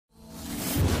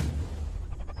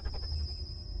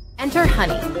Enter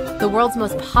Honey, the world's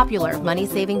most popular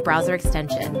money-saving browser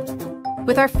extension.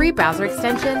 With our free browser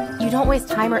extension, you don't waste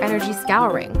time or energy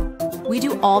scouring. We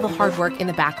do all the hard work in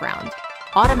the background,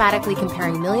 automatically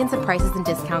comparing millions of prices and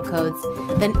discount codes,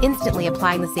 then instantly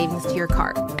applying the savings to your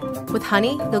cart. With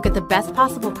Honey, you'll get the best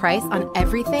possible price on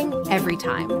everything, every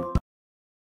time.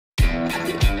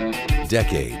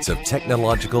 Decades of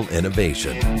technological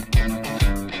innovation.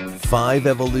 5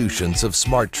 evolutions of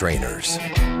smart trainers.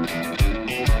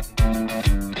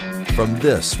 From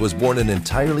this was born an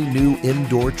entirely new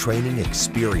indoor training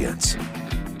experience.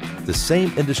 The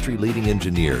same industry-leading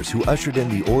engineers who ushered in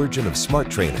the origin of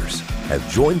smart trainers have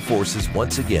joined forces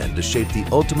once again to shape the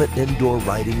ultimate indoor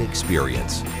riding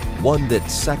experience, one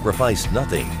that sacrificed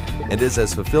nothing and is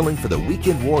as fulfilling for the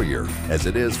weekend warrior as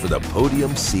it is for the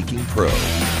podium-seeking pro.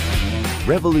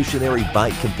 Revolutionary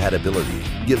bike compatibility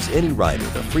gives any rider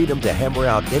the freedom to hammer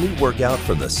out any workout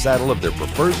from the saddle of their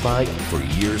preferred bike for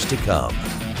years to come.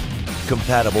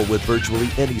 Compatible with virtually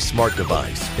any smart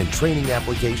device and training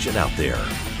application out there.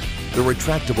 The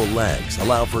retractable legs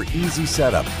allow for easy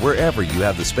setup wherever you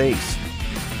have the space.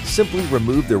 Simply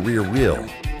remove the rear wheel,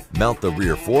 mount the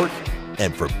rear fork,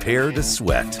 and prepare to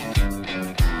sweat.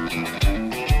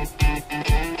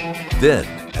 Then,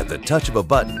 at the touch of a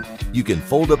button, you can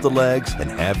fold up the legs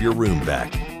and have your room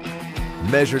back.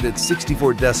 Measured at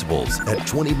 64 decibels at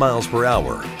 20 miles per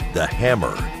hour, the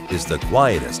Hammer is the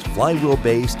quietest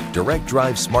flywheel-based direct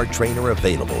drive smart trainer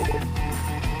available.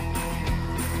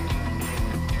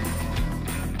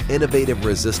 Innovative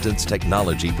resistance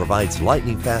technology provides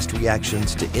lightning-fast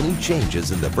reactions to any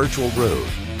changes in the virtual road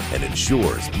and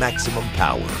ensures maximum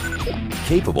power.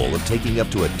 Capable of taking up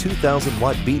to a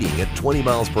 2,000-watt beating at 20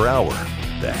 miles per hour,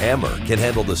 the Hammer can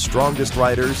handle the strongest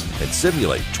riders and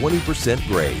simulate 20%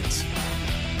 grades.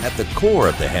 At the core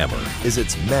of the Hammer is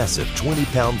its massive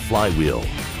 20-pound flywheel.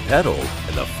 Pedal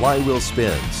and the flywheel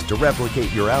spins to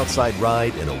replicate your outside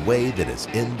ride in a way that is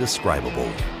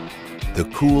indescribable. The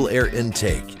cool air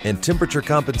intake and temperature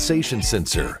compensation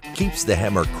sensor keeps the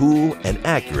Hammer cool and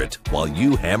accurate while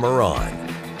you hammer on.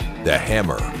 The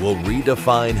Hammer will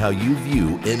redefine how you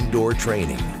view indoor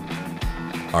training.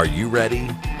 Are you ready?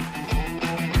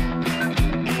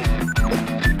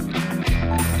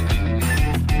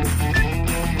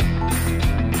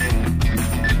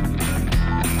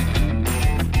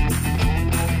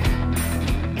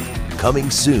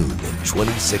 Coming soon in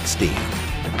 2016.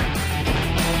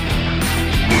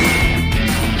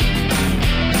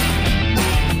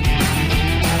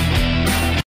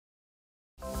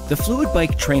 The Fluid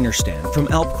Bike Trainer Stand from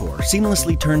Alpcore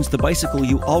seamlessly turns the bicycle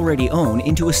you already own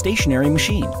into a stationary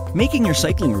machine, making your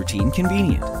cycling routine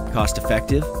convenient,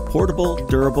 cost-effective, portable,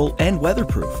 durable, and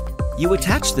weatherproof. You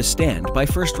attach the stand by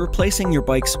first replacing your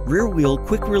bike's rear wheel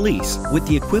quick release with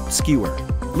the equipped skewer.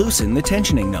 Loosen the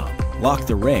tensioning knob, lock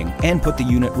the ring, and put the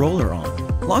unit roller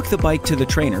on. Lock the bike to the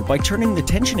trainer by turning the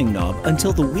tensioning knob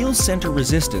until the wheel's center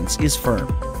resistance is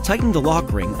firm. Tighten the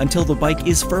lock ring until the bike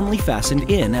is firmly fastened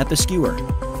in at the skewer.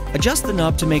 Adjust the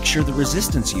knob to make sure the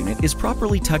resistance unit is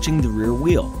properly touching the rear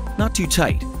wheel, not too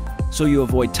tight, so you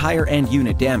avoid tire and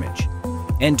unit damage.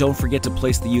 And don't forget to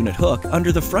place the unit hook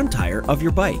under the front tire of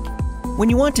your bike. When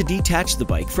you want to detach the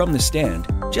bike from the stand,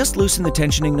 just loosen the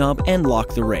tensioning knob and lock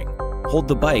the ring. Hold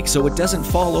the bike so it doesn't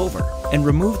fall over and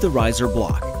remove the riser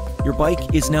block. Your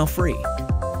bike is now free.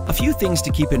 A few things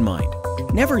to keep in mind.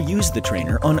 Never use the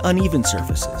trainer on uneven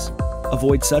surfaces.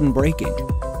 Avoid sudden braking.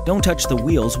 Don't touch the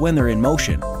wheels when they're in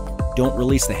motion. Don't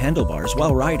release the handlebars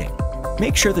while riding.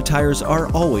 Make sure the tires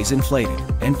are always inflated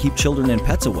and keep children and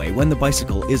pets away when the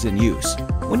bicycle is in use.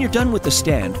 When you're done with the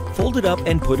stand, fold it up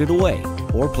and put it away,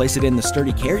 or place it in the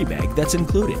sturdy carry bag that's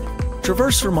included.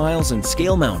 Traverse for miles and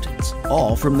scale mountains,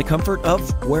 all from the comfort of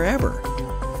wherever.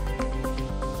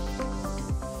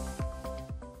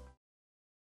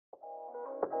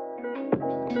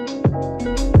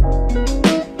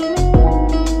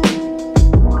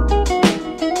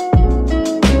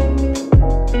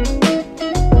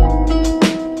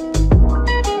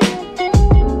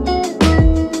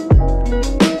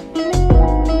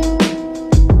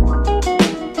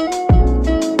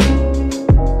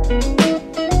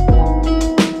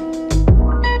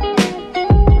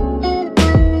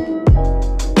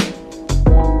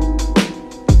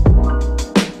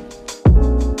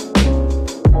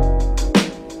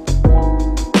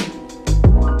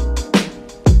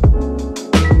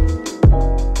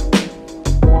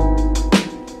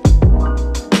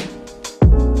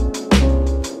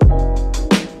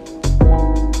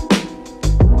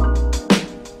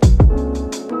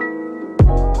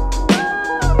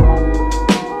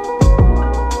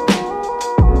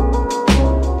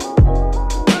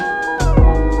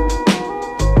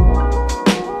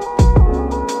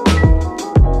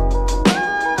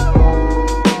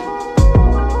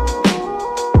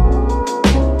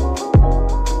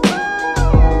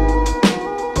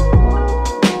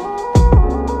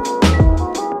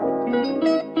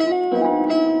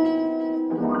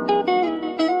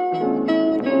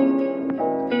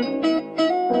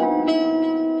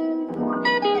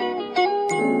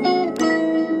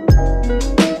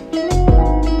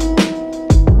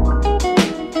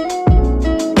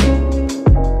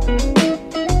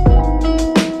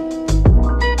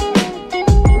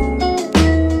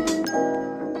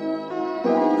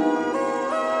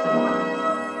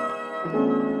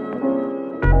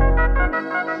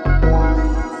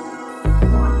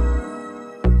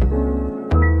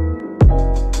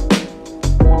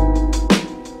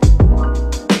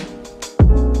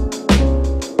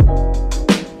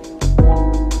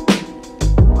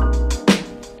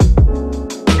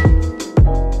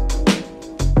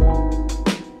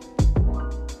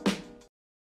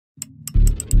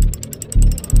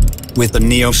 With the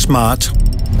Neo Smart,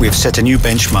 we have set a new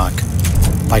benchmark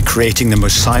by creating the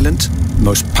most silent,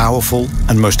 most powerful,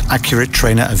 and most accurate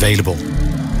trainer available.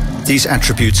 These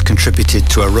attributes contributed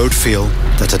to a road feel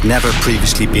that had never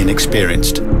previously been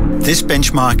experienced. This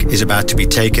benchmark is about to be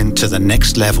taken to the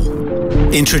next level.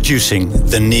 Introducing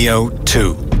the Neo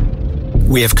 2.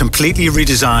 We have completely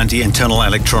redesigned the internal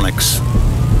electronics.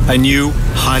 A new,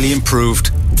 highly improved,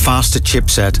 faster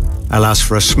chipset allows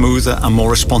for a smoother and more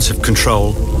responsive control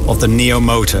of the Neo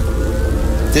motor.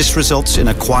 This results in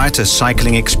a quieter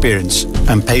cycling experience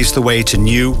and paves the way to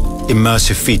new,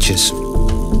 immersive features.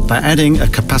 By adding a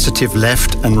capacitive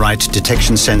left and right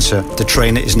detection sensor, the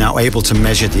trainer is now able to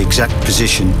measure the exact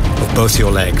position of both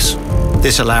your legs.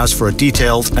 This allows for a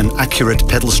detailed and accurate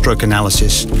pedal stroke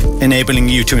analysis, enabling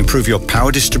you to improve your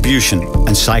power distribution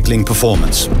and cycling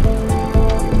performance.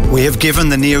 We have given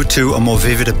the Neo 2 a more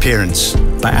vivid appearance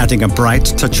by adding a bright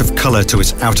touch of color to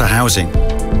its outer housing.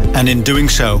 And in doing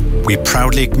so, we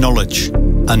proudly acknowledge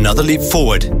another leap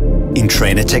forward in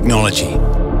trainer technology.